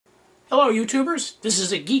Hello YouTubers, this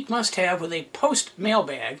is a Geek Must-Have with a post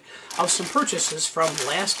mailbag of some purchases from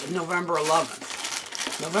last November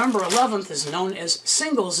 11th. November 11th is known as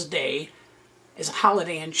Singles Day, as a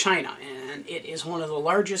holiday in China, and it is one of the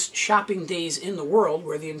largest shopping days in the world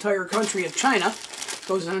where the entire country of China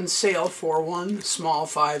goes on sale for one small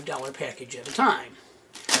 $5 package at a time.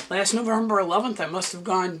 Last November 11th I must have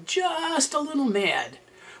gone just a little mad.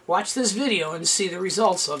 Watch this video and see the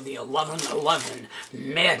results of the 11/11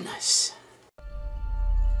 madness.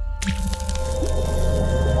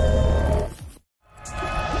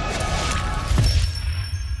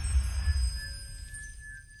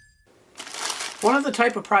 One of the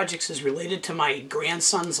type of projects is related to my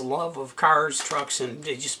grandson's love of cars, trucks, and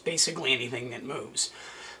just basically anything that moves.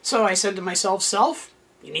 So I said to myself, Self,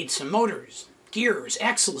 you need some motors, gears,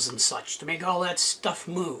 axles, and such to make all that stuff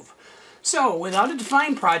move. So, without a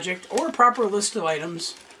defined project or a proper list of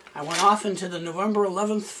items, I went off into the November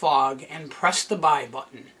 11th fog and pressed the buy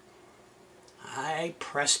button. I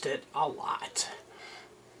pressed it a lot.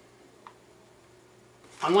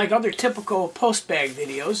 Unlike other typical Postbag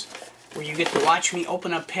videos, where you get to watch me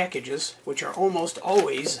open up packages, which are almost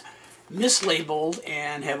always mislabeled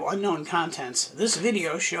and have unknown contents, this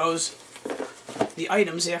video shows the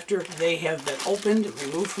items after they have been opened,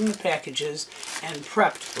 removed from the packages, and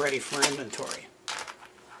prepped ready for inventory.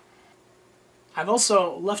 I've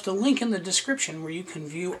also left a link in the description where you can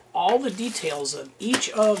view all the details of each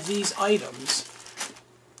of these items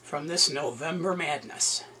from this November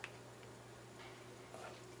madness.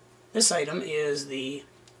 This item is the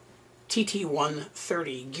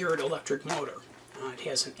TT130 geared electric motor. It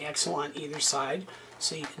has an axle on either side,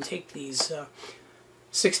 so you can take these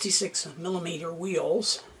 66mm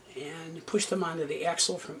wheels and push them onto the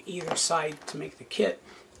axle from either side to make the kit.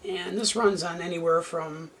 And this runs on anywhere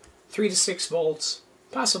from 3 to 6 volts,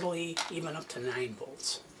 possibly even up to 9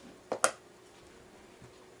 volts.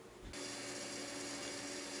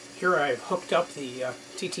 Here I've hooked up the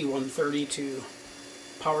TT130 to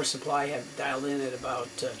power supply. I have it dialed in at about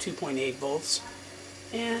 2.8 volts,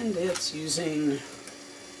 and it's using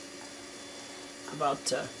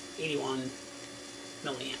about 81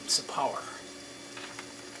 milliamps of power.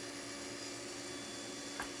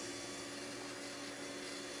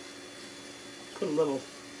 Put a little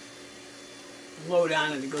load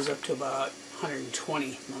on it, it goes up to about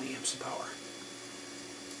 120 milliamps of power.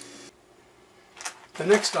 The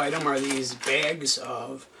next item are these bags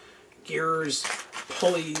of gears,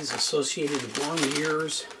 pulleys, associated worm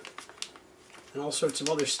gears, and all sorts of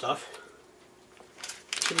other stuff.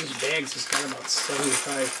 So these bags has got about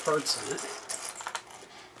 75 parts in it.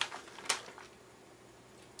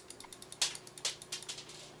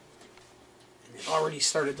 And it already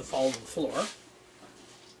started to fall to the floor.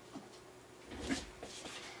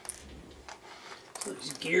 So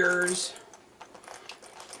these gears,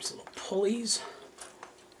 there's little pulleys.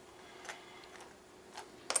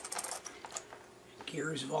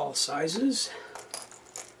 Gears of all sizes,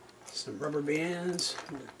 some rubber bands,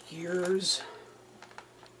 more gears,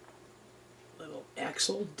 little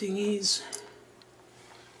axle dinghies,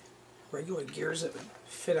 regular gears that would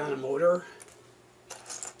fit on a motor.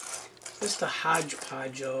 Just a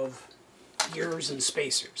hodgepodge of gears and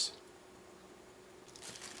spacers.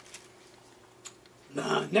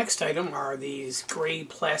 The next item are these gray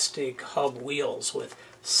plastic hub wheels with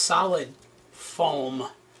solid foam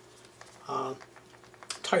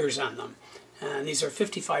tires on them, and these are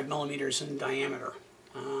 55 millimeters in diameter.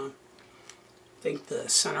 I think the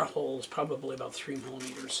center hole is probably about 3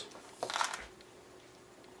 millimeters.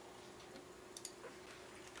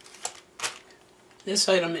 This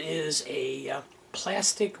item is a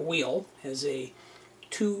plastic wheel, has a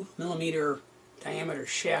 2 millimeter diameter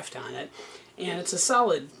shaft on it, and it's a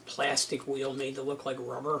solid plastic wheel made to look like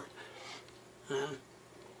rubber.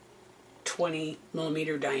 20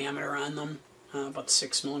 millimeter diameter on them. About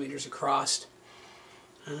 6 millimeters across.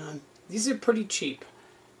 These are pretty cheap,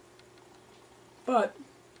 but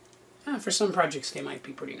for some projects they might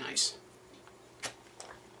be pretty nice.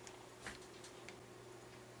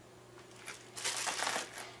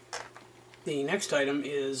 The next item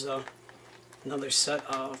is another set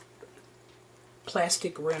of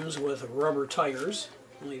plastic rims with rubber tires,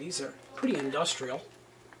 only these are pretty industrial.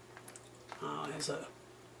 It has a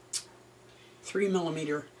 3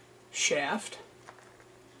 millimeter shaft.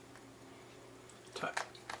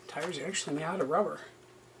 Tires are actually made out of rubber.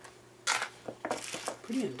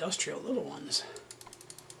 Pretty industrial little ones.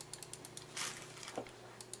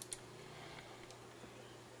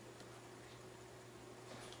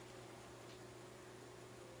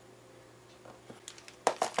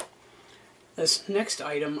 This next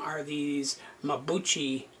item are these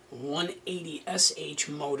Mabuchi GMH-180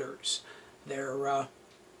 motors. They're run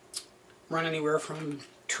anywhere from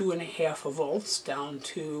 2.5 volts down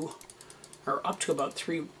to, or up to about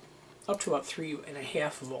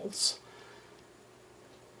 3.5 volts.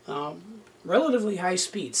 Relatively high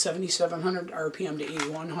speed, 7,700 RPM to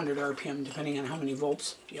 8,100 RPM, depending on how many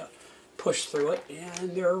volts you push through it.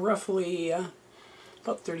 And they're roughly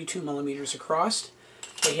about 32 millimeters across.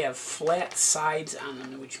 They have flat sides on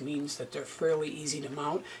them, which means that they're fairly easy to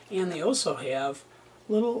mount. And they also have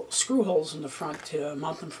little screw holes in the front to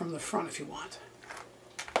mount them from the front if you want.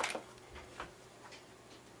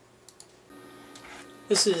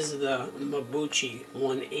 This is the Mabuchi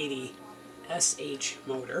 180 SH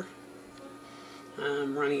motor.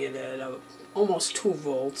 I'm running it at almost 2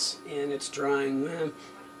 volts, and it's drawing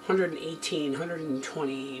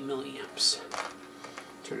 120 milliamps.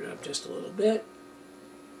 Turn it up just a little bit.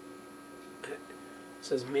 It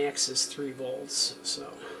says max is 3 volts,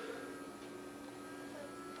 so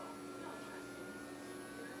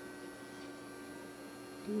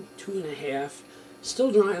 2.5,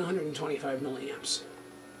 still drawing 125 milliamps.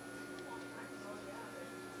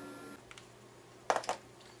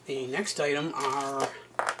 The next item are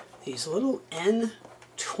these little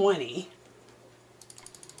N20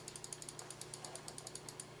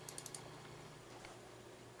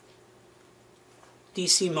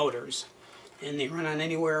 DC motors, and they run on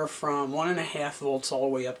anywhere from 1.5 volts all the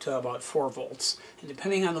way up to about 4 volts. And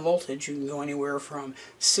depending on the voltage, you can go anywhere from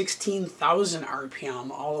 16,000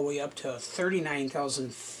 RPM all the way up to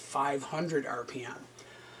 39,500 RPM.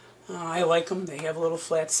 I like them. They have little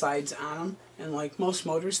flat sides on them, and like most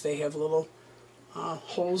motors, they have little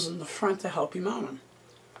holes in the front to help you mount them.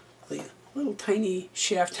 The little tiny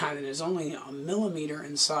shaft on it is only 1 millimeter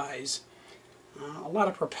in size. A lot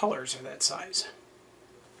of propellers are that size.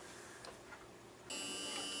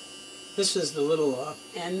 This is the little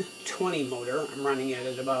N20 motor. I'm running it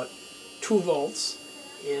at about 2 volts,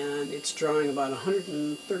 and it's drawing about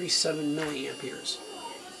 137 milliamperes.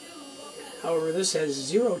 However, this has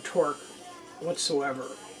 0 torque whatsoever.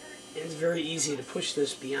 It's very easy to push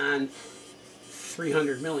this beyond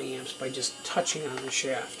 300 milliamps by just touching on the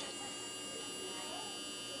shaft.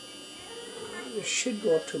 This should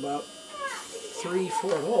go up to about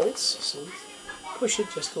 3-4 volts, so push it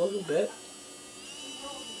just a little bit.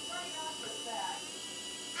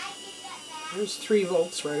 There's 3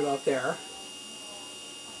 volts right about there.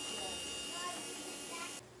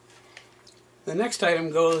 The next item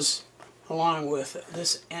goes along with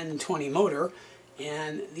this N20 motor,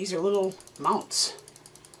 and these are little mounts.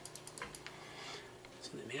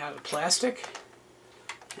 So they're made out of plastic.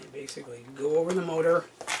 They basically go over the motor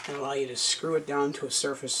and allow you to screw it down to a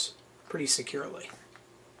surface pretty securely.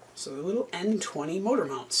 So the little N20 motor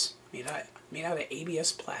mounts made out of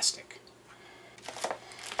ABS plastic.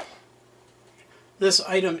 This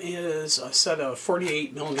item is a set of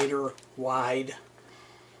 48 millimeter wide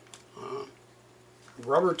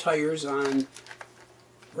rubber tires on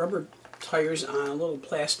a little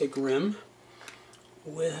plastic rim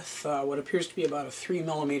with what appears to be about a 3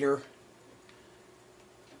 millimeter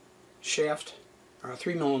shaft, or a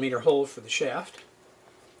 3 millimeter hole for the shaft.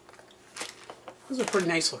 Those are pretty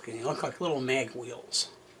nice looking. They look like little mag wheels.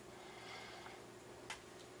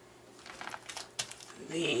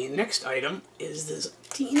 The next item is this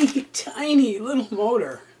teeny tiny little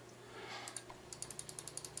motor.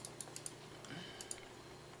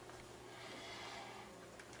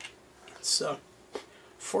 It's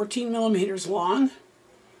 14 millimeters long.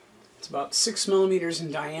 It's about 6 millimeters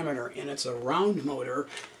in diameter, and it's a round motor,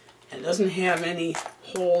 and it doesn't have any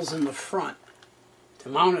holes in the front to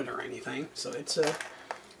mount it or anything. So it's a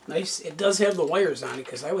nice. It does have the wires on it,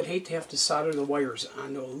 because I would hate to have to solder the wires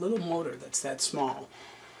onto a little motor that's that small.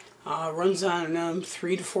 Runs on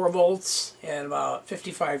 3 to 4 volts at about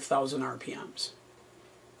 55,000 RPMs.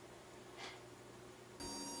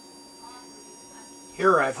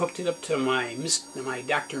 Here I've hooked it up to my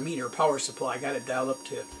Dr. Meter power supply. I got it dialed up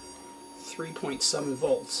to 3.7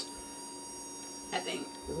 volts. That thing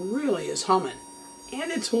really is humming.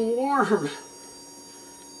 And it's warm.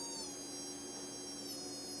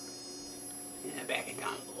 Yeah, back it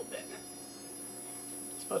down a little bit.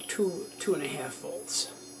 It's about 2.5 volts.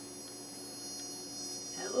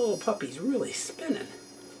 That little puppy's really spinning.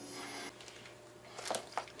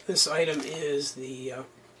 This item is the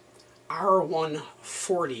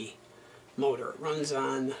R140 motor. It runs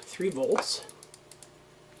on 3 volts.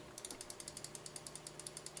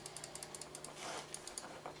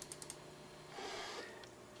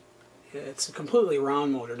 It's a completely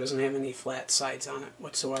round motor. It doesn't have any flat sides on it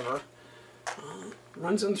whatsoever.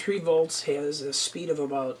 Runs on 3 volts, has a speed of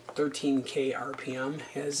about 13k RPM,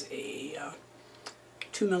 has a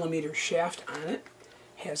 2mm shaft on it,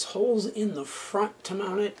 has holes in the front to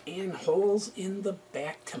mount it and holes in the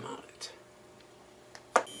back to mount it.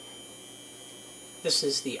 This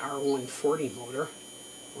is the R140 motor,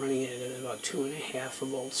 running it at about 2.5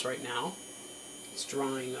 volts right now. It's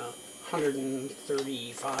drawing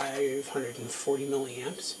 135, 140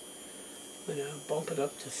 milliamps. I'm going to bump it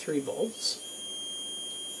up to 3 volts.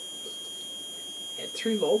 At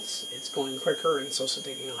 3 volts, it's going quicker, and it's also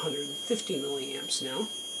taking 150 milliamps now.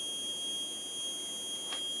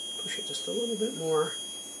 Push it just a little bit more.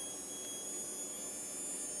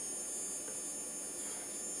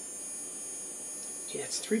 Yeah,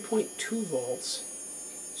 it's 3.2 volts.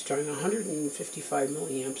 It's drawing 155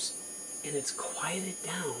 milliamps, and it's quieted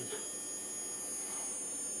down.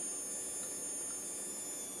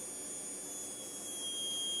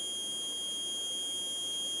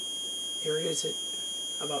 There it is at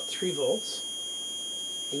about 3 volts,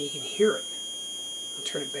 and you can hear it. I'll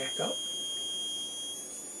turn it back up.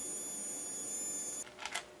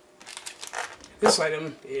 This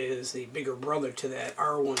item is the bigger brother to that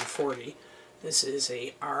R140. This is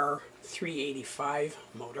a R385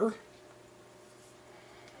 motor.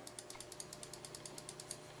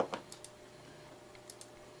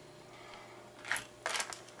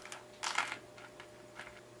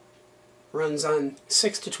 Runs on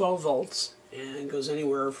 6 to 12 volts and goes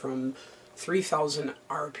anywhere from 3,000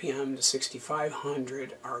 RPM to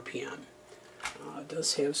 6,500 RPM. It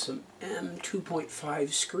does have some M2.5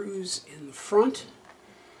 screws in the front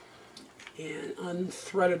and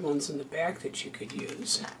unthreaded ones in the back that you could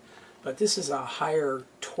use. But this is a higher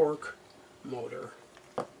torque motor.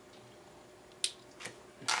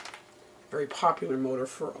 Very popular motor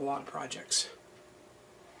for a lot of projects.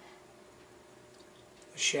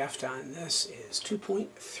 The shaft on this is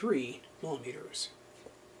 2.3 millimeters.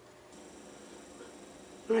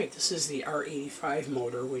 Alright, this is the R85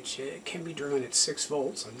 motor, which can be driven at 6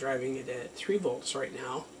 volts. I'm driving it at 3 volts right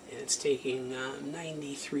now, and it's taking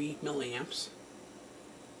 93 milliamps.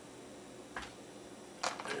 I'm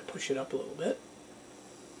going to push it up a little bit.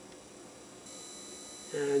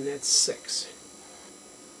 And that's 6.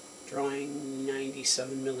 Drawing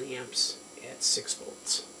 97 milliamps at 6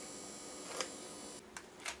 volts.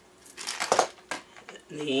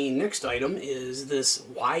 The next item is this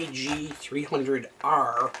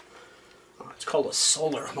YG300R. It's called a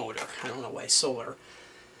solar motor. I don't know why solar.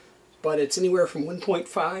 But it's anywhere from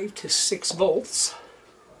 1.5 to 6 volts.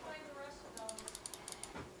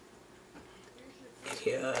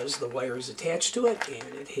 It has the wires attached to it,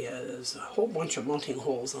 and it has a whole bunch of mounting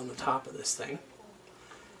holes on the top of this thing.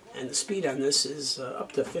 And the speed on this is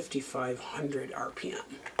up to 5,500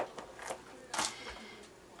 RPM.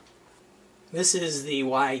 This is the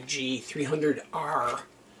YG300R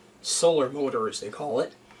solar motor, as they call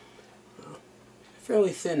it.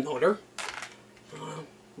 Fairly thin motor.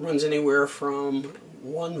 Runs anywhere from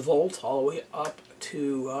 1 volt all the way up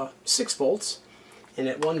to 6 volts. And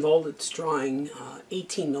at 1 volt it's drawing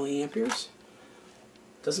 18 milliamperes.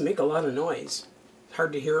 Doesn't make a lot of noise. It's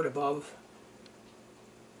hard to hear it above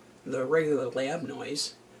the regular lab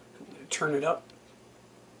noise. I'm going to turn it up.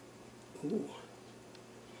 Ooh.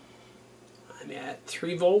 I'm at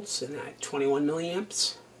 3 volts and at 21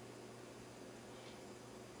 milliamps.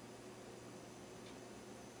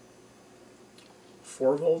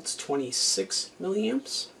 Four volts, 26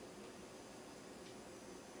 milliamps.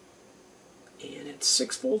 And at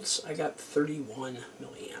 6 volts, I got 31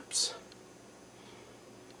 milliamps.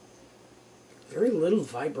 Very little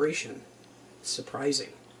vibration. It's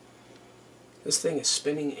surprising. This thing is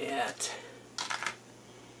spinning at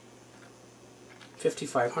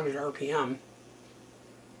 5,500 RPM.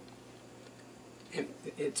 And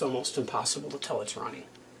it's almost impossible to tell it's running.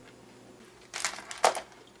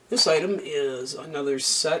 This item is another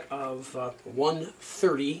set of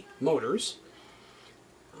 130 motors.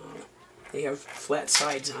 They have flat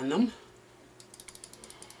sides on them.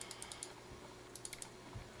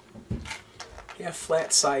 They have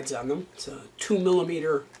flat sides on them. It's a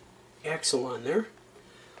 2mm axle on there.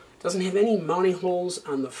 Doesn't have any mounting holes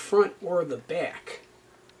on the front or the back.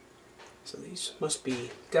 So these must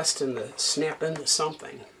be destined to snap into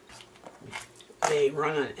something. They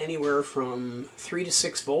run on anywhere from 3 to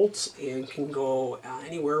 6 volts and can go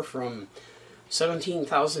anywhere from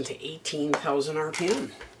 17,000 to 18,000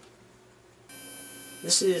 RPM.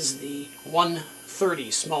 This is the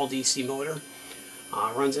 130 small DC motor.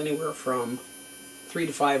 Runs anywhere from 3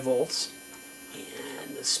 to 5 volts.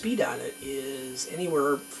 And the speed on it is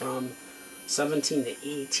anywhere from 17 to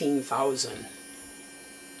 18,000.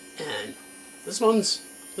 And This one's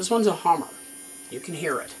a Hummer. You can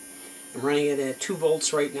hear it. I'm running it at 2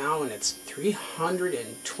 volts right now, and it's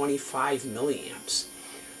 325 milliamps.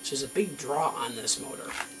 So there's a big draw on this motor.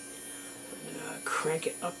 I'm going to crank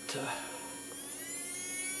it up to...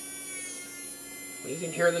 Well, you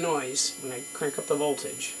can hear the noise when I crank up the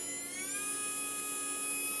voltage.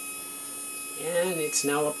 And it's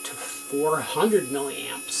now up to 400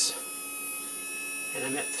 milliamps. And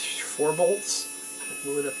I'm at 4 volts.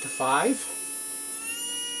 Move it up to 5.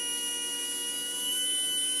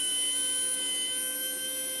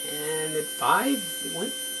 And at 5,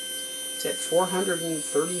 it's at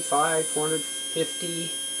 435,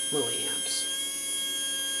 450 milliamps.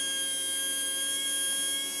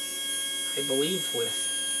 I believe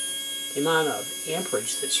with the amount of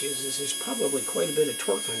amperage that's used, there's probably quite a bit of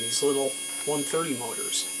torque on these little 130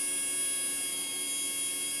 motors.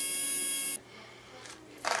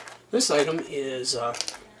 This item is a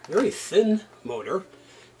very thin motor.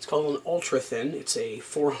 It's called an ultra thin. It's a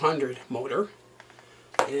 400 motor,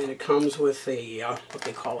 and it comes with a what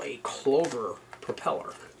they call a clover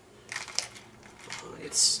propeller.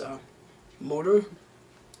 It's a motor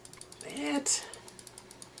that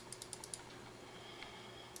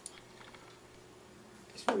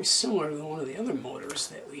is very similar to one of the other motors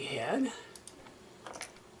that we had.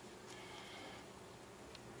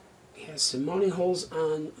 It has some mounting holes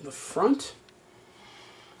on the front.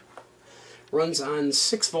 Runs on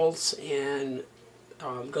 6 volts and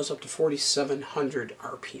goes up to 4,700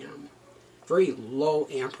 RPM. Very low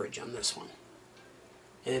amperage on this one.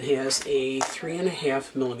 And it has a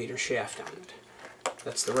 3.5 millimeter shaft on it.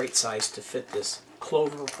 That's the right size to fit this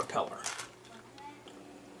clover propeller.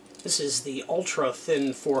 This is the ultra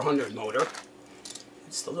thin 400 motor.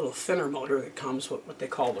 It's the little thinner motor that comes with what they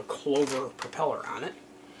call the clover propeller on it.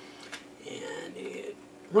 And it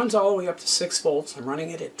runs all the way up to 6 volts. I'm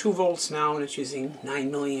running it at 2 volts now, and it's using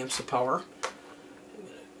 9 milliamps of power. I'm going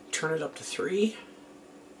to turn it up to 3.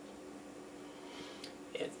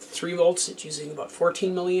 At 3 volts, it's using about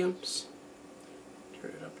 14 milliamps.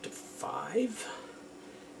 Turn it up to 5.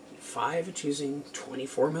 At 5, it's using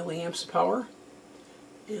 24 milliamps of power.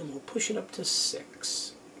 And we'll push it up to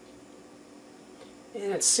 6.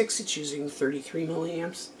 And at 6, it's using 33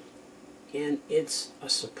 milliamps. And it's a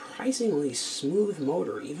surprisingly smooth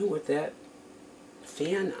motor, even with that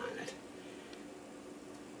fan on it.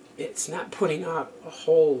 It's not putting out a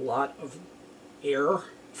whole lot of air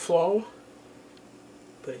flow,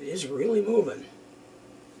 but it is really moving.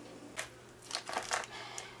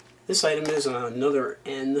 This item is another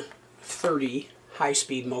N30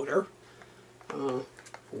 high-speed motor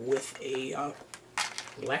with a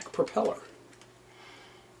black propeller.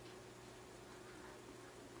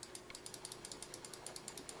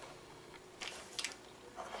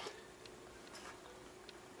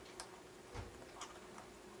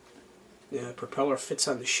 The propeller fits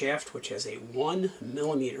on the shaft, which has a 1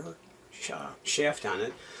 millimeter shaft on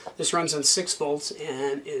it. This runs on 6 volts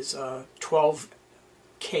and is a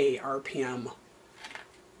 12K RPM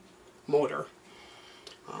motor.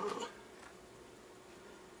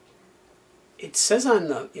 It says on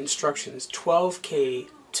the instructions 12K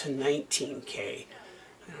to 19K.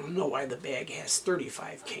 I don't know why the bag has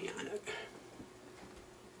 35K on it.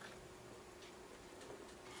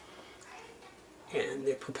 And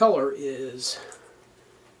the propeller is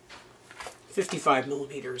 55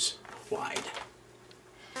 millimeters wide.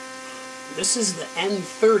 This is the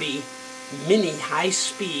N30 mini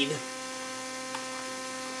high-speed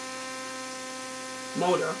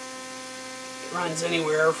motor. It runs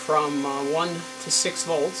anywhere from 1 to 6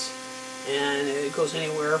 volts, and it goes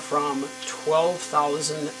anywhere from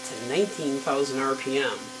 12,000 to 19,000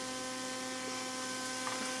 RPM.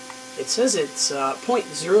 It says it's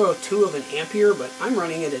 0.02 of an ampere, but I'm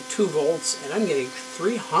running it at 2 volts, and I'm getting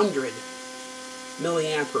 300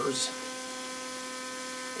 milliamperes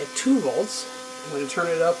at 2 volts. I'm going to turn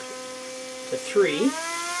it up to 3.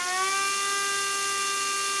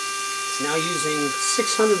 It's now using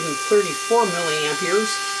 634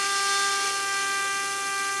 milliamperes,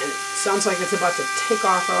 and it sounds like it's about to take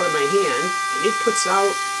off out of my hand, and it puts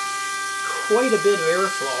out quite a bit of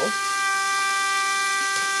airflow.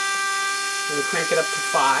 I'm going to crank it up to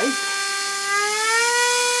 5.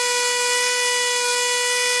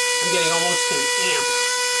 I'm getting almost an amp.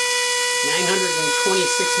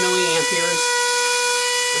 926 milliamperes.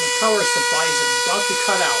 And the power supply is about to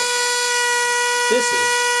cut out. This is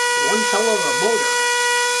one hell of a motor.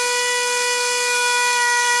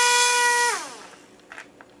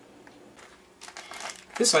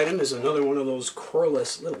 This item is another one of those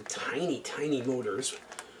coreless little tiny motors.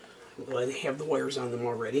 Well, they have the wires on them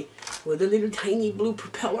already, with a little tiny blue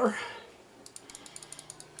propeller.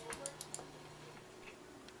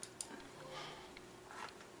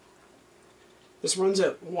 This runs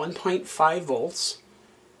at 1.5 volts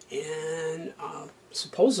and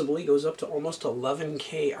supposedly goes up to almost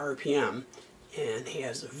 11K RPM and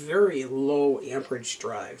has a very low amperage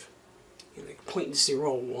drive, like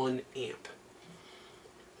 0.01 amp.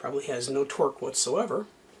 Probably has no torque whatsoever,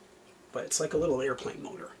 but it's like a little airplane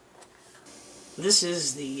motor. This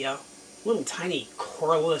is the little tiny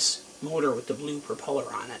coreless motor with the blue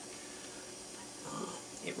propeller on it.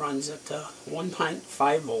 It runs at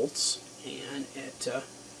 1.5 volts and at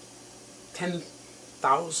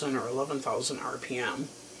 10,000 or 11,000 RPM.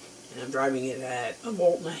 And I'm driving it at 1.5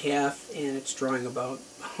 volts and it's drawing about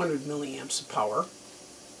 100 milliamps of power.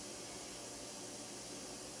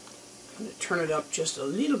 I'm going to turn it up just a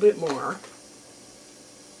little bit more.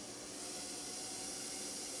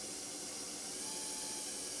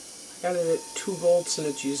 I got it at 2 volts and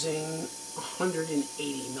it's using 180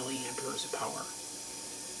 milliamperes of power.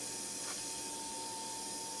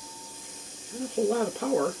 Not a whole lot of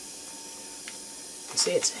power. I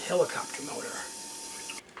say it's a helicopter motor.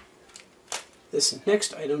 This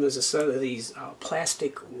next item is a set of these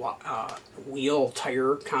plastic wheel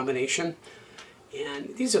tire combination,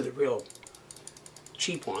 and these are the real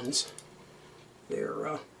cheap ones.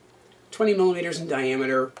 They're 20 millimeters in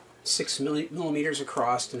diameter, 6 millimeters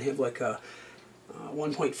across, and have like a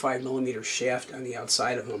 1.5 millimeter shaft on the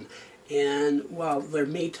outside of them. And while they're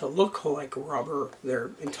made to look like rubber,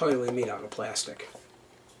 they're entirely made out of plastic.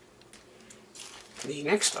 The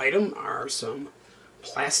next item are some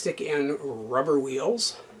plastic and rubber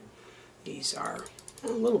wheels. These are a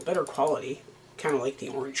little better quality, kind of like the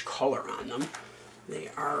orange color on them. They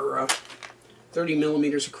are 30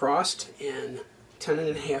 millimeters across and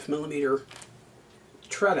 10.5 millimeter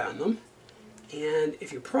tread on them. And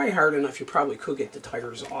if you pry hard enough, you probably could get the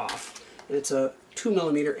tires off. And it's a 2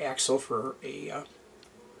 millimeter axle for a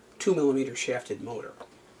 2 millimeter shafted motor.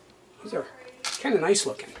 These are kind of nice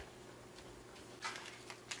looking.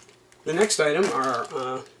 The next item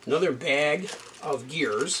are another bag of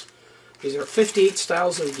gears. These are 58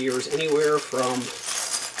 styles of gears, anywhere from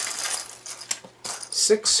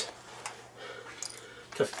 6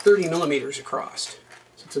 to 30 millimeters across.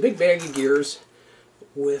 So it's a big bag of gears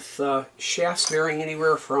with shafts varying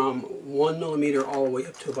anywhere from 1 millimeter all the way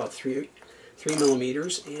up to about 3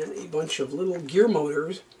 millimeters, and a bunch of little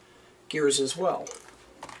gears as well.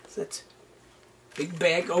 So that's a big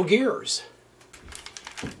bag of gears.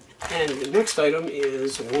 And the next item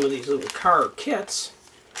is one of these little car kits,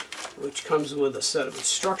 which comes with a set of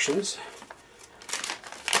instructions.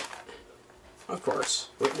 Of course,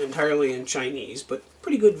 written entirely in Chinese, but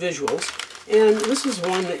pretty good visuals. And this is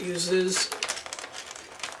one that uses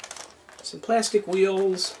some plastic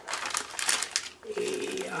wheels,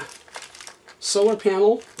 a solar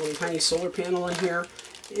panel, a little tiny solar panel in here,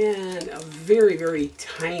 and a very, very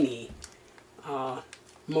tiny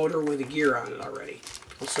motor with a gear on it already.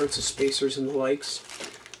 All sorts of spacers and the likes.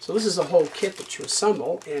 So this is a whole kit that you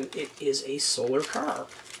assemble, and it is a solar car.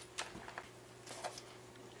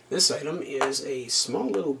 This item is a small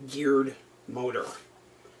little geared motor.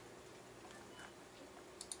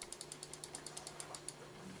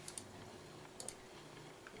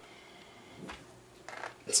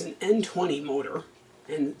 It's an N20 motor,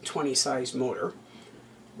 N20 size motor,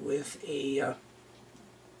 with a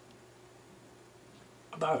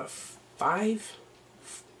about a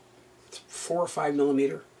 4 or 5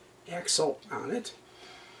 millimeter axle on it,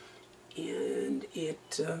 and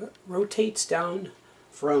it rotates down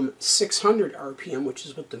from 600 RPM, which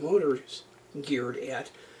is what the motor is geared at,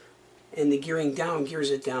 and the gearing down gears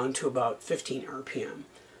it down to about 15 RPM.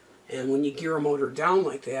 And when you gear a motor down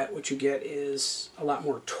like that, what you get is a lot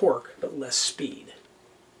more torque but less speed.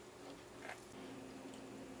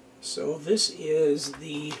 So this is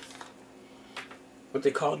the what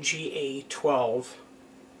they call GA12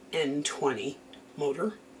 N20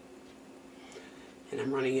 motor, and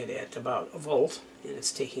I'm running it at about 1 volt, and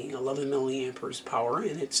it's taking 11 milliamperes power,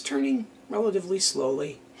 and it's turning relatively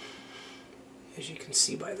slowly, as you can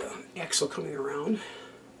see by the axle coming around.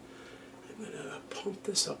 I'm going to pump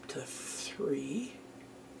this up to 3.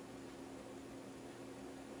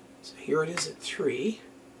 So here it is at 3,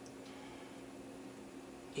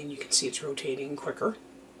 and you can see it's rotating quicker,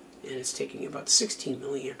 and it's taking about 16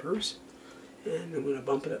 milliamperes. And I'm going to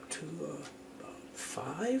bump it up to about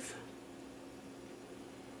 5.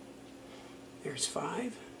 There's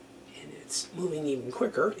 5, and it's moving even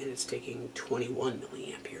quicker, and it's taking 21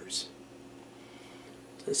 milliamperes.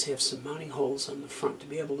 Let's have some mounting holes on the front to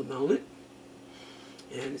be able to mount it.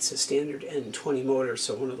 And it's a standard N20 motor,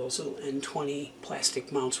 so one of those little N20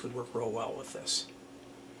 plastic mounts would work real well with this.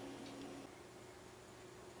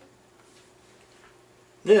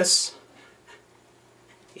 This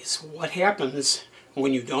is what happens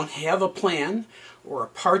when you don't have a plan or a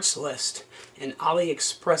parts list and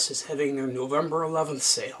Aliexpress is having their November 11th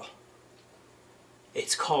sale.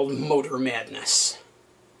 It's called Motor Madness.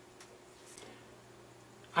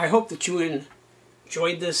 I hope that you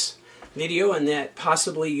enjoyed this video and that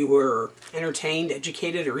possibly you were entertained,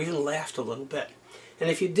 educated, or even laughed a little bit. And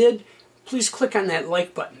if you did, please click on that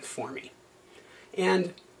like button for me.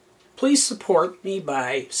 And please support me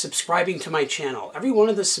by subscribing to my channel. Every one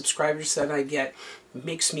of the subscribers that I get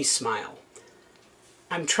makes me smile.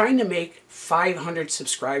 I'm trying to make 500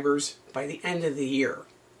 subscribers by the end of the year.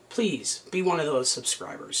 Please be one of those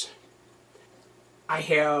subscribers. I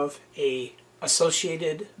have a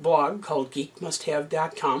associated blog called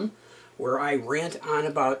geekmusthave.com where I rant on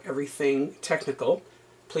about everything technical.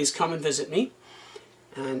 Please come and visit me.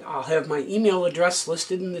 And I'll have my email address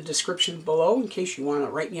listed in the description below in case you want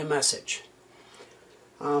to write me a message.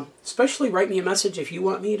 Especially write me a message if you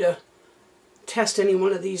want me to test any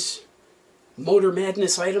one of these Motor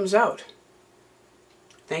Madness items out.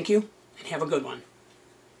 Thank you, and have a good one.